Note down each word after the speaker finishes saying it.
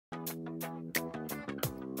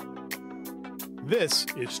This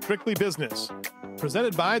is Strictly Business,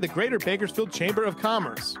 presented by the Greater Bakersfield Chamber of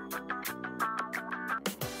Commerce.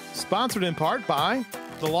 Sponsored in part by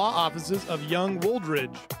the law offices of Young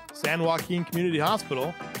Wooldridge, San Joaquin Community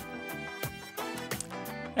Hospital.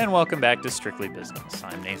 And welcome back to Strictly Business.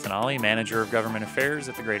 I'm Nathan Ollie, Manager of Government Affairs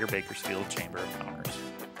at the Greater Bakersfield Chamber of Commerce.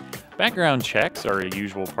 Background checks are a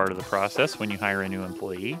usual part of the process when you hire a new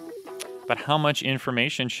employee. But how much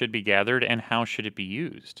information should be gathered and how should it be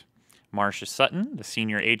used? Marcia Sutton, the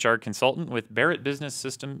Senior HR Consultant with Barrett Business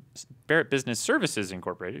Services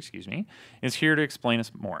Incorporated, is here to explain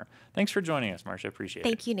us more. Thanks for joining us, Marcia. Appreciate it.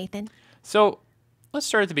 Thank you, Nathan. So let's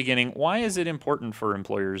start at the beginning. Why is it important for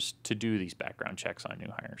employers to do these background checks on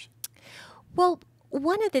new hires? Well,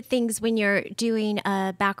 one of the things when you're doing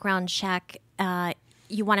a background check,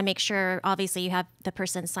 you want to make sure, obviously, you have the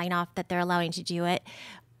person sign off that they're allowing to do it.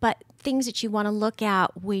 But things that you want to look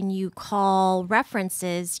at when you call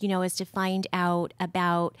references, is to find out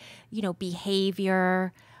about,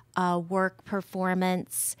 behavior, work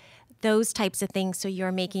performance, those types of things. So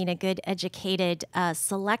you're making a good educated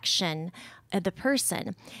selection of the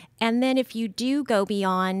person. And then if you do go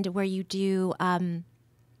beyond where you do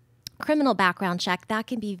criminal background check, that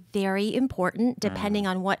can be very important depending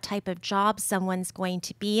on what type of job someone's going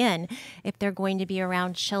to be in. If they're going to be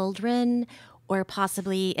around children or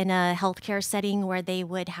possibly in a healthcare setting where they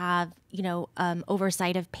would have,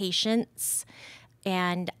 oversight of patients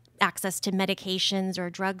and access to medications or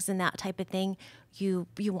drugs and that type of thing, you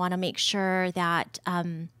want to make sure that,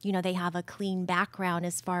 they have a clean background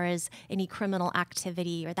as far as any criminal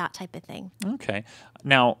activity or that type of thing. Okay.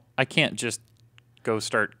 Now, I can't just go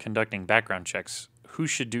start conducting background checks. Who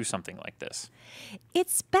should do something like this?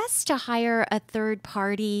 It's best to hire a third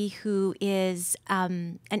party who is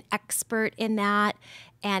an expert in that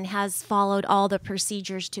and has followed all the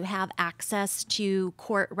procedures to have access to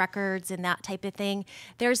court records and that type of thing.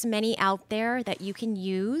 There's many out there that you can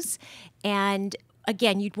use. And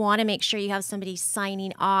again, you'd want to make sure you have somebody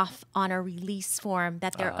signing off on a release form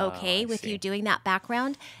that they're okay with you doing that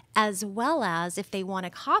background, as well as if they want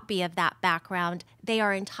a copy of that background, they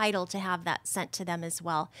are entitled to have that sent to them as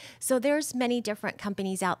well. So there's many different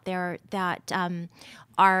companies out there that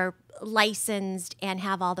are licensed and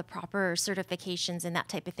have all the proper certifications and that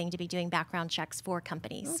type of thing to be doing background checks for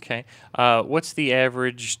companies. Okay. What's the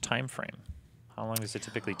average time frame? How long does it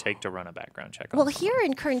typically take to run a background check? Well, here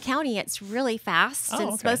in Kern County, it's really fast. Since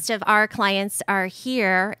okay. most of our clients are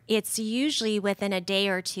here, it's usually within a day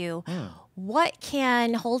or two. What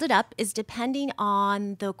can hold it up is depending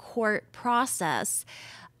on the court process.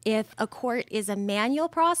 If a court is a manual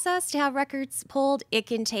process to have records pulled, it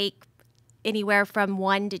can take anywhere from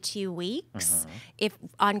 1 to 2 weeks if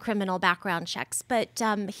on criminal background checks. But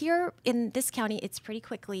here in this county, it's pretty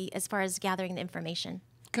quickly as far as gathering the information.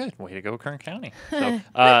 Good. Way to go, Kern County. So,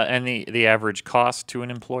 and the average cost to an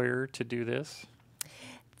employer to do this?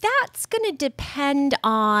 That's going to depend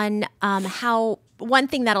on one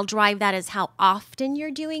thing that'll drive that is how often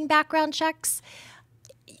you're doing background checks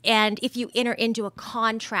and if you enter into a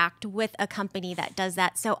contract with a company that does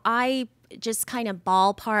that. So I just kind of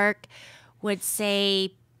ballpark would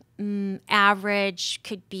say average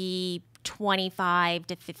could be $25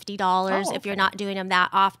 to $50 if you're not doing them that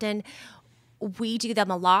often. We do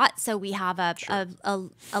them a lot, so we have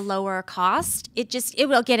a lower cost.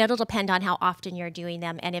 It'll depend on how often you're doing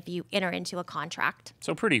them and if you enter into a contract.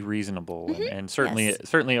 So pretty reasonable and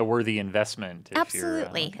certainly a worthy investment.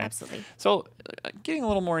 Absolutely. So getting a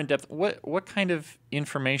little more in depth, what kind of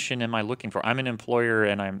information am I looking for? I'm an employer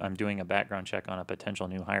and I'm doing a background check on a potential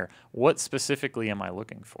new hire. What specifically am I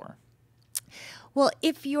looking for? Well,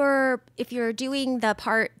 if you're doing the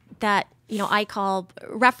part that I call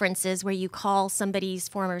references, where you call somebody's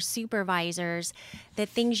former supervisors, the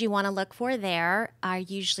things you want to look for there are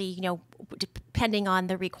usually, depending on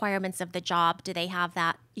the requirements of the job, do they have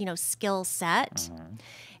that, skill set?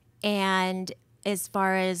 And as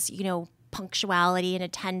far as, punctuality and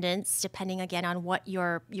attendance, depending again on what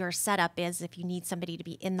your setup is, if you need somebody to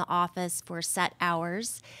be in the office for set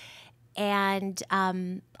hours. And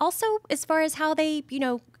also as far as how they,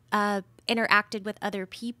 interacted with other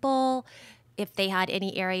people, if they had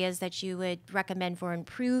any areas that you would recommend for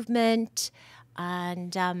improvement,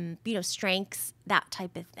 and strengths, that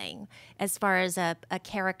type of thing, as far as a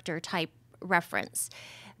character type reference.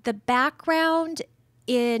 The background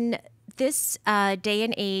in this day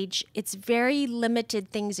and age, it's very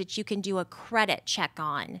limited things that you can do a credit check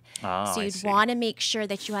on. So you'd want to make sure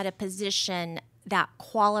that you had a position that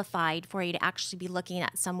qualified for you to actually be looking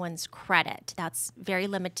at someone's credit. That's very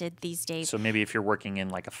limited these days. So maybe if you're working in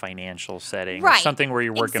like a financial setting or Right. something where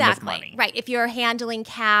you're working with money. Right. If you're handling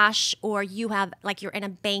cash, or you have, like, you're in a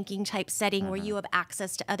banking type setting where you have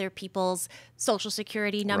access to other people's social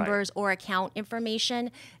security numbers or account information,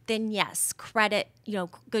 then yes, credit,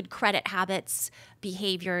 good credit habits,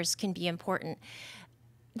 behaviors can be important.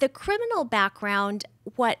 The criminal background,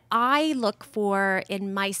 what I look for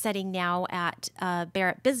in my setting now at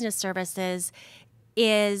Barrett Business Services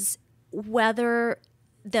is whether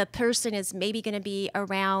the person is maybe going to be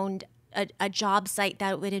around a job site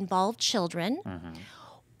that would involve children,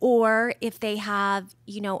 or if they have,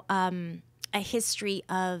 a history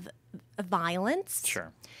of violence.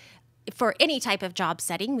 Sure. For any type of job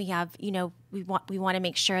setting, we have, we want to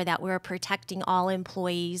make sure that we're protecting all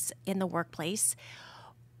employees in the workplace.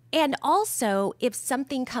 And also, if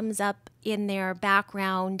something comes up in their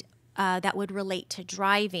background that would relate to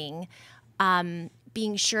driving,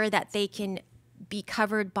 being sure that they can be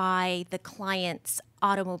covered by the client's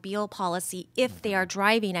automobile policy if they are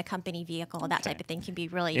driving a company vehicle, that type of thing can be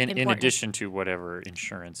really important. In addition to whatever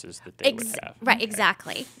insurances that they would have. Right, Okay.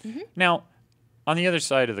 exactly. Now, on the other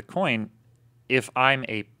side of the coin, if I'm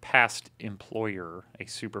a past employer, a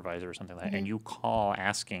supervisor or something like that, and you call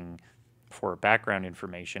asking for background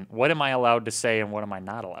information, what am I allowed to say and what am I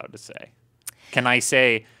not allowed to say? Can I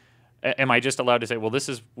say, am I just allowed to say, well, this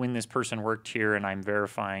is when this person worked here and I'm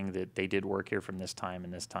verifying that they did work here from this time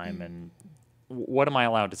and this time, and what am I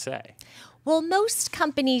allowed to say? Well, most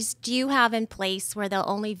companies do have in place where they'll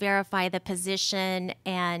only verify the position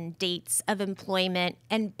and dates of employment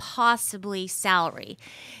and possibly salary.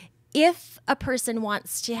 If a person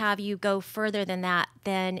wants to have you go further than that,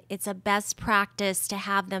 then it's a best practice to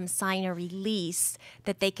have them sign a release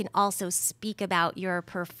that they can also speak about your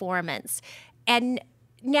performance. And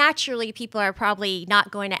naturally, people are probably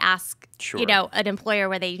not going to ask, an employer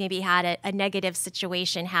where they maybe had a negative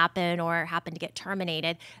situation happen or happened to get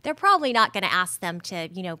terminated. They're probably not going to ask them to,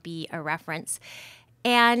 be a reference.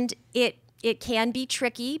 And it can be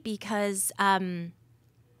tricky because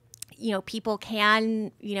people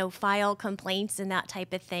can, file complaints and that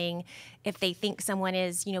type of thing if they think someone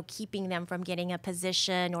is, keeping them from getting a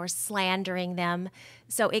position or slandering them.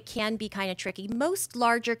 So it can be kind of tricky. Most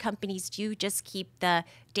larger companies do just keep the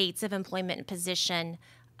dates of employment and position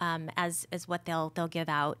as what they'll give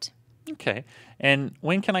out. Okay. And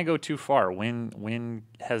when can I go too far? When can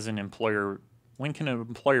an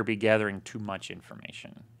employer be gathering too much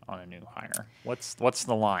information on a new hire? What's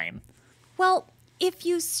the line? Well, if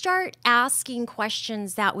you start asking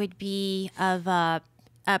questions that would be of a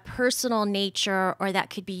personal nature or that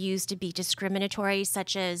could be used to be discriminatory,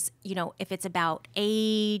 such as, if it's about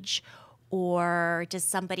age, or does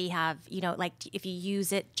somebody have, like if you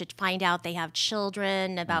use it to find out they have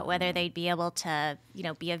children, about whether they'd be able to,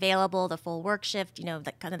 be available the full work shift,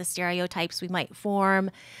 the kind of the stereotypes we might form.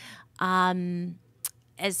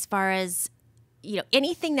 As far as,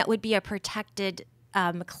 anything that would be a protected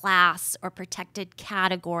class or protected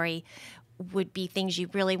category would be things you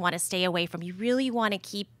really want to stay away from. You really want to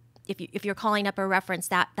keep, if you're calling up a reference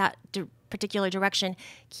that particular direction,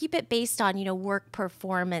 keep it based on work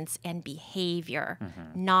performance and behavior,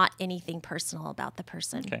 not anything personal about the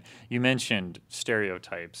person. Okay, you mentioned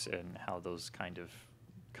stereotypes and how those kind of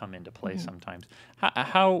come into play sometimes.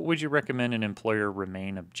 How would you recommend an employer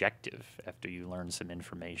remain objective after you learn some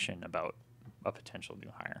information about a potential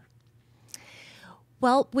new hire?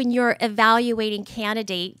 Well, when you're evaluating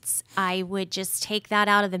candidates, I would just take that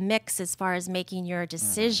out of the mix as far as making your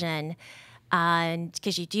decision. And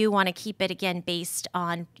because you do want to keep it, again, based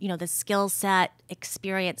on, the skill set,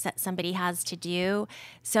 experience that somebody has to do.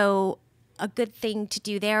 So a good thing to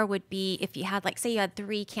do there would be if you had, say you had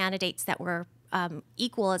 3 candidates that were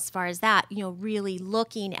equal as far as that, really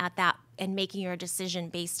looking at that and making your decision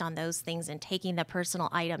based on those things and taking the personal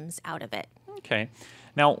items out of it. Okay.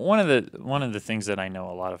 Now, one of the things that I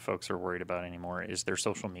know a lot of folks are worried about anymore is their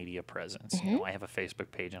social media presence. I have a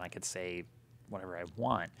Facebook page and I could say whatever I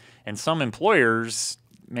want, and some employers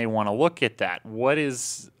may want to look at that. What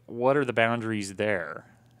are the boundaries there,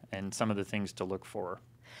 and some of the things to look for?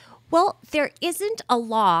 Well, there isn't a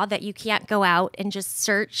law that you can't go out and just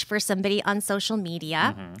search for somebody on social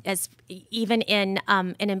media, as even in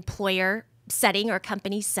an employer setting or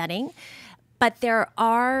company setting. But there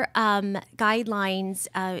are guidelines.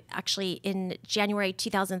 Actually, in January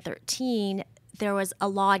 2013, there was a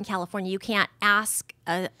law in California. You can't ask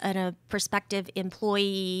a prospective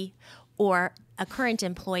employee or a current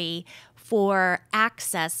employee for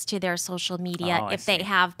access to their social media Oh, I if they see.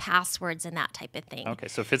 have passwords and that type of thing. Okay,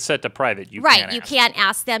 so if it's set to private, you Right, can't you ask. can't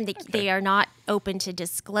ask them. They are not open to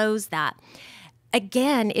disclose that.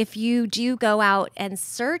 Again, if you do go out and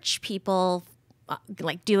search people,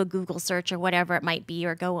 like do a Google search or whatever it might be,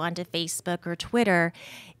 or go onto Facebook or Twitter,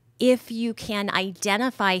 if you can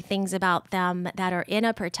identify things about them that are in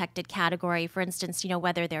a protected category, for instance,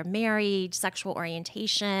 whether they're married, sexual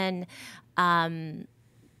orientation,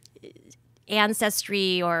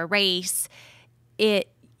 ancestry, or race,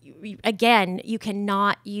 again, you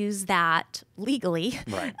cannot use that legally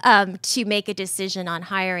Right. to make a decision on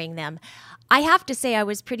hiring them. I have to say, I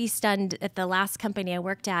was pretty stunned at the last company I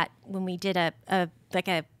worked at when we did a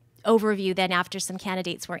overview then after some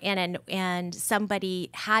candidates were in, and somebody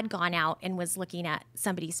had gone out and was looking at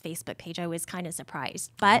somebody's Facebook page. I was kind of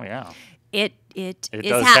surprised, but Oh, yeah. it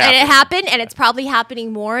does happen. it happened, and it's probably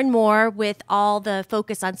happening more and more with all the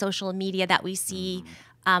focus on social media that we see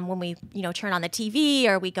when we turn on the TV,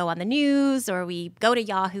 or we go on the news, or we go to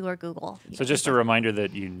Yahoo or Google. So just a reminder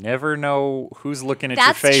that you never know who's looking at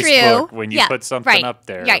That's your Facebook true. when you Yeah, put something right, up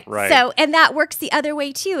there. Right. So, and that works the other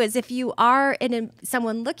way too, is if you are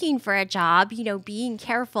someone looking for a job, being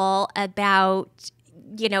careful about,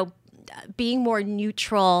 being more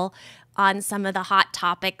neutral on some of the hot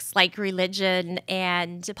topics like religion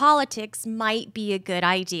and politics might be a good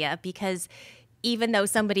idea, because even though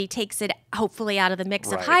somebody takes it hopefully out of the mix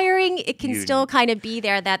of Right. hiring, it can still kind of be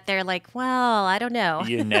there that they're like, well, I don't know.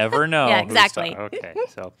 You never know. Yeah, who's exactly. Okay,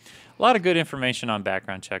 so a lot of good information on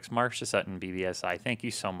background checks. Marcia Sutton, BBSI, thank you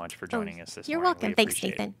so much for joining us this You're morning. welcome. We Thanks,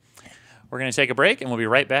 appreciate it. Nathan. We're going to take a break, and we'll be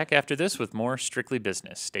right back after this with more Strictly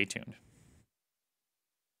Business. Stay tuned.